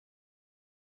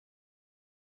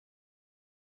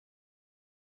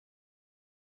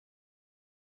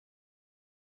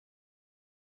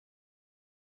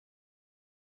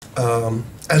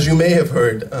As you may have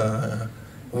heard,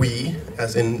 we,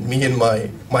 as in me and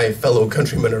my fellow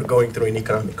countrymen, are going through an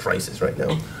economic crisis right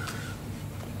now.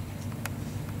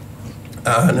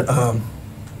 And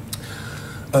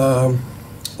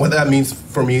what that means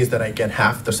for me is that I get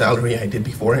half the salary I did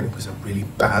before, and it was a really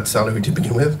bad salary to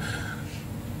begin with.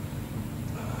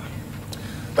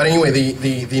 But anyway,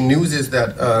 the news is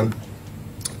that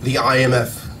the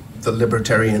IMF, the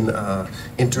Libertarian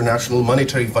International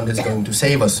Monetary Fund, is going to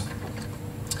save us.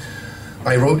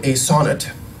 I wrote a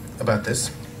sonnet about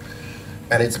this,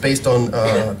 and it's based on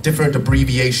different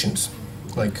abbreviations,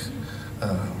 like,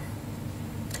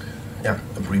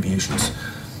 abbreviations.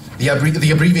 The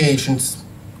abbreviations,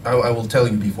 I will tell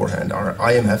you beforehand, are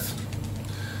IMF,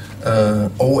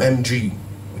 OMG,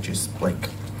 which is like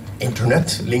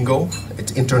internet lingo.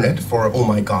 It's internet for oh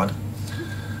my god.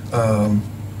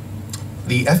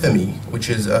 The FME, which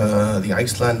is the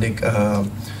Icelandic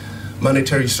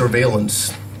monetary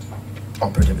surveillance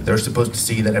operative. They're supposed to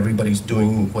see that everybody's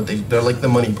doing what they're like the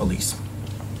money police.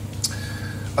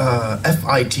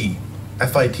 FIT.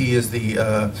 FIT is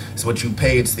is what you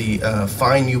pay. It's the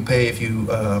fine you pay if you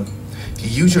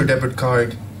use your debit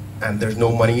card and there's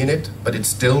no money in it, but it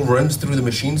still runs through the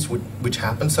machines, which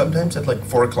happens sometimes at like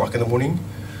 4 o'clock in the morning.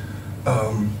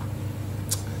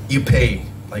 You pay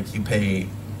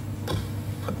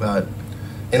about,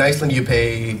 in Iceland you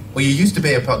pay, well, you used to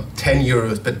pay about 10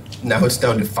 euros, but now it's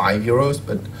down to 5 euros,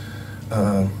 but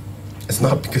it's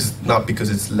not because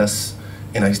it's less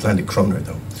in Icelandic kroner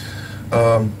though.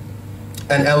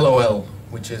 And LOL,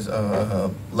 which is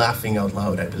laughing out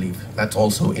loud, I believe. That's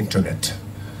also internet.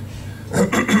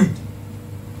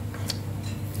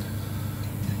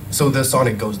 So the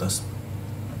sonnet goes thus.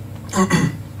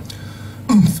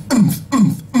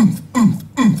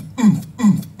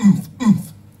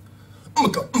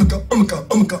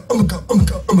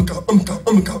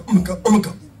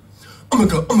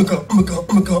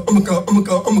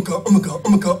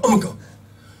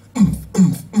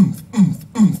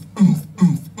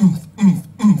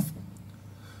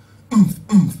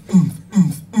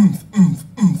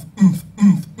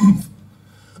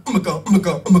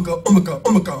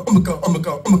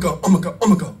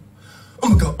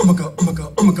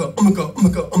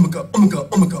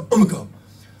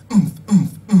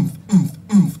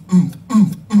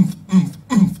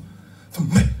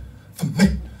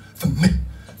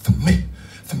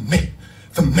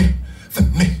 For me.